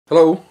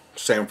Hello,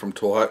 Sam from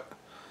Tool Hut.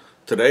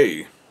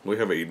 Today we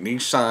have a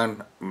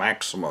Nissan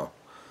Maxima.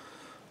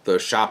 The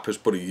shop has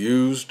put a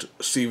used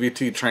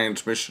CVT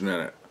transmission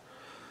in it.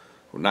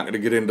 We're not going to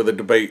get into the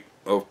debate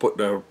of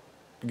putting a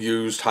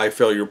used high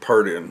failure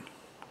part in.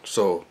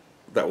 So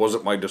that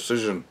wasn't my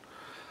decision.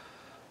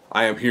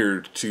 I am here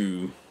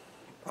to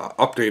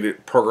update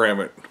it,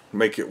 program it,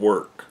 make it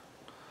work.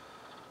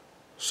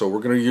 So we're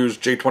going to use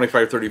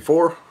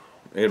J2534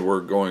 and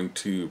we're going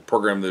to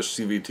program this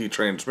CVT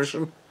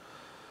transmission.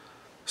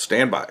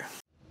 Stand by.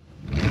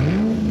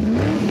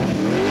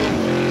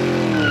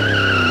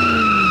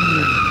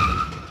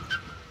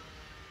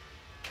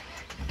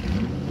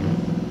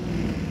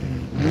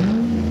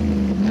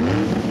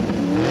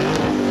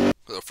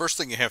 The first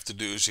thing you have to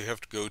do is you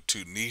have to go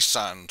to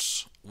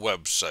Nissan's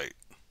website.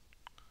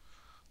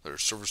 Their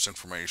service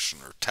information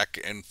or tech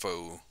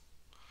info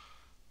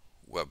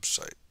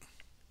website.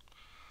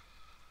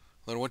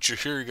 Then once you're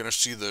here, you're going to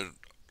see the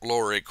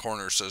lower right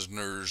corner says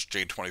NERS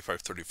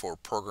J2534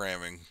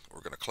 programming. We're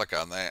going to click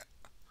on that.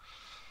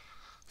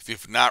 If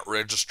you've not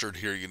registered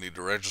here, you need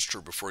to register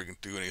before you can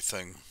do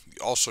anything.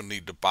 You also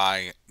need to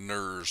buy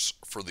NERS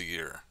for the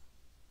year.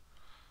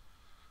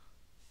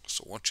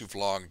 So once you've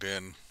logged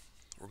in,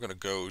 we're going to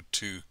go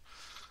to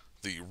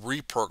the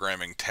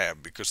Reprogramming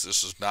tab because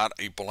this is not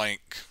a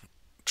blank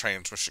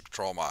transmission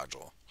control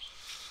module.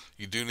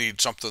 You do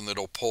need something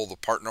that'll pull the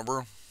part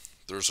number.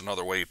 There's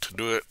another way to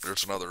do it.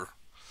 There's another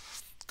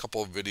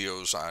couple of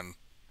videos on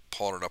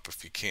pulling it up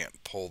if you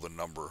can't pull the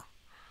number.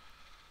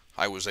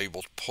 I was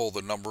able to pull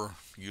the number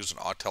using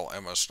Autel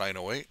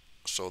MS908,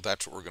 so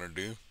that's what we're going to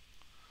do.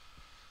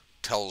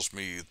 Tells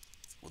me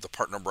the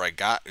part number I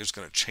got is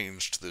going to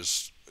change to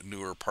this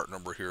newer part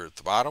number here at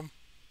the bottom.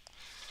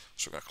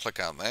 So we're going to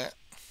click on that.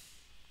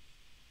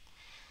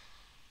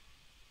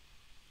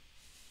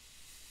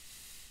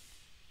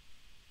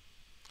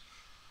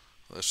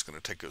 This is going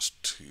to take us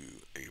to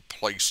a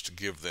place to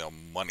give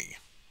them money.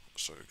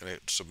 So we're going to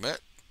hit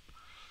submit.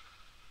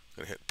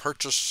 Going to hit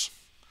purchase.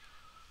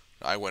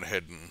 I went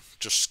ahead and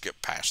just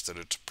skipped past it.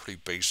 It's a pretty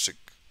basic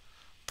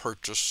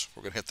purchase.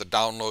 We're going to hit the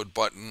download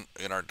button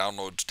in our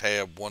downloads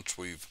tab once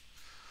we've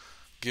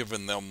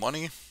given them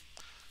money.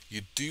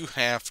 You do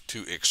have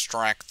to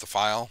extract the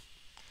file.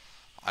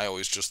 I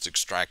always just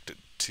extract it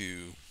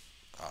to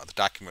the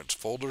documents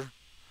folder.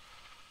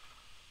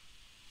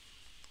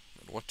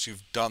 Once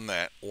you've done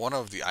that, one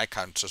of the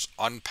icons says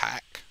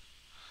unpack.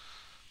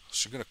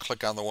 So you're going to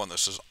click on the one that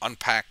says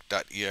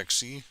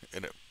unpack.exe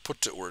and it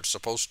puts it where it's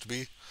supposed to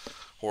be,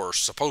 or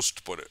supposed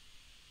to put it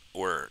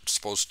where it's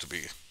supposed to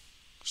be.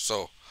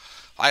 So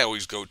I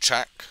always go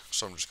check,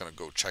 so I'm just going to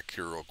go check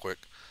here real quick.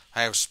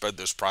 I have sped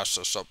this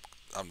process up.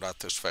 I'm not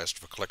this fast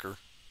of a clicker.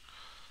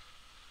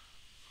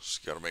 So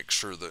you got to make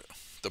sure that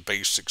the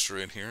basics are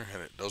in here,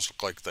 and it does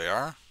look like they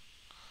are.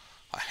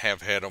 I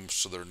have had them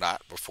so they're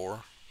not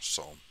before,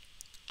 so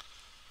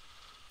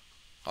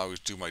I always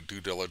do my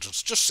due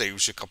diligence. Just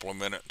saves you a couple of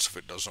minutes if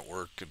it doesn't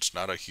work. It's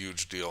not a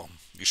huge deal.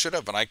 You should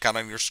have an icon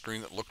on your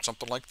screen that looks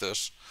something like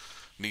this.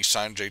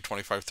 Nissan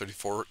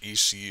J2534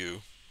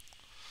 ECU.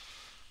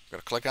 Got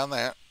to click on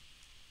that.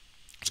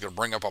 It's going to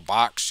bring up a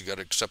box. You got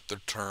to accept the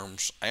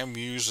terms. I am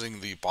using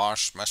the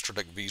Bosch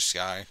Mastertech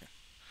VCI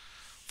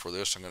for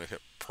this. I'm going to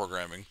hit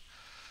programming.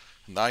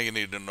 Now you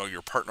need to know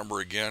your part number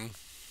again.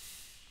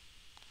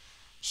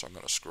 So I'm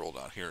going to scroll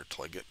down here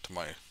until I get to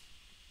my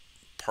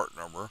part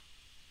number.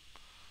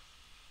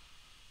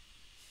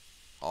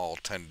 All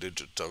 10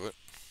 digits of it.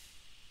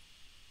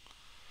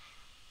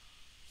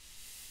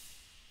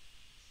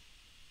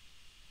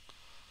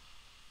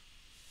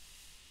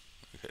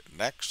 Hit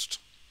next.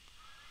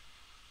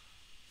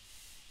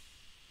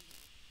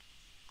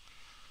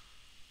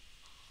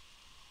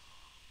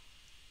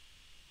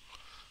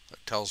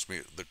 That tells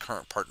me the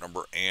current part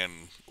number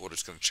and what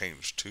it's going to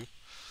change to.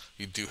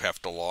 You do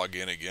have to log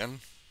in again.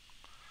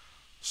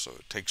 So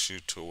it takes you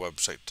to a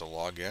website to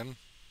log in.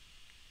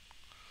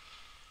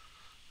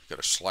 You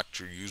got to select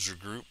your user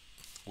group.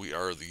 We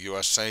are the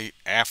USA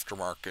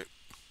aftermarket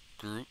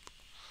group.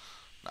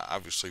 Now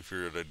obviously if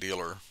you're at a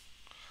dealer,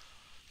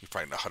 you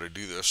probably know how to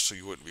do this, so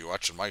you wouldn't be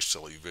watching my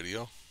silly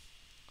video.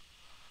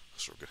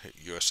 So we're going to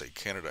hit USA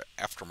Canada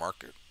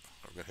aftermarket.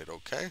 We're going to hit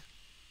OK.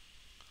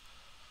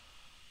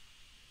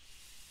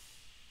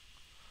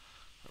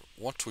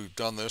 Once we've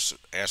done this, it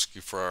asks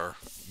you for our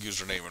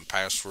username and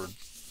password,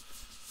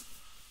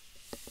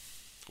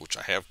 which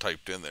I have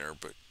typed in there,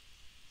 but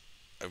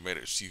I've made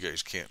it so you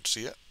guys can't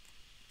see it.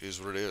 It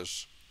is what it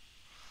is.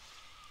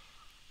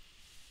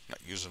 Not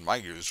using my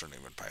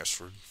username and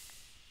password.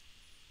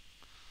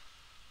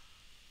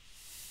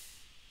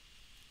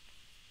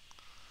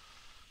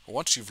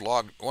 Once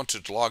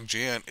it's logged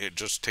you in, it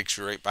just takes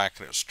you right back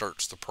and it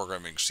starts the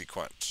programming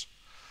sequence.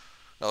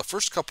 Now the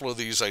first couple of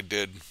these I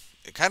did,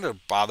 it kind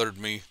of bothered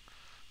me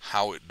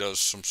how it does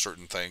some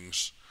certain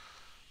things.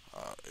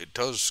 It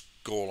does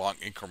go along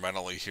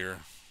incrementally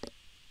here.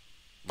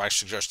 My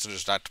suggestion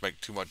is not to make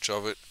too much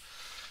of it.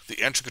 The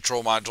engine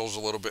control module is a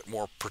little bit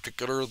more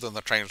particular than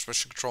the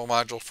transmission control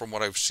module from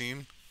what I've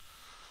seen.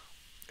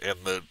 And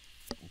the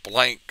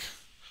blank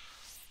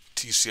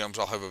TCMs,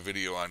 I'll have a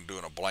video on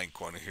doing a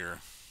blank one here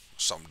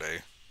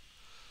someday.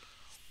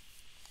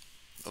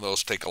 And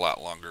those take a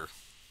lot longer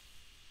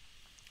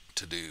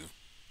to do.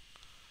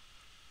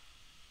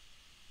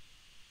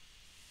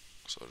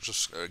 So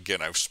just,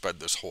 again, I've sped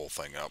this whole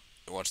thing up.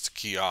 It wants the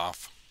key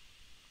off,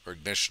 or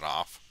ignition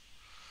off.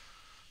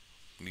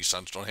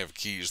 Nissans don't have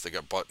keys, they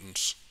got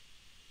buttons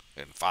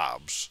and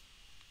fobs.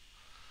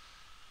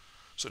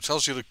 So it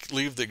tells you to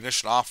leave the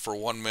ignition off for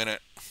 1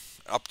 minute,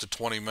 up to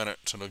 20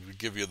 minutes, and it'll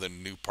give you the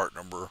new part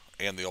number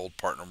and the old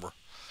part number,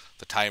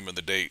 the time and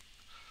the date.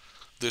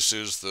 This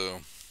is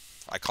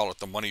I call it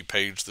the money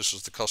page. This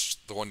is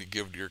the one you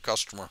give to your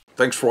customer.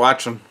 Thanks for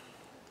watching.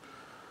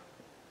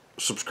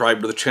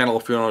 Subscribe to the channel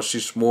if you want to see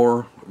some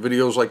more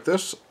videos like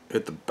this.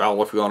 Hit the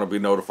bell if you want to be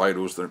notified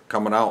as they're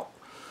coming out.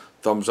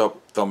 Thumbs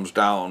up, thumbs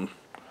down.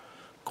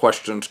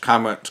 Questions,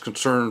 comments,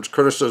 concerns,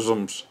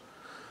 criticisms.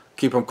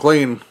 Keep them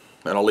clean,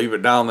 and I'll leave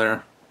it down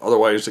there.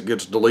 Otherwise, it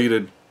gets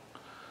deleted.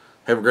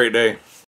 Have a great day.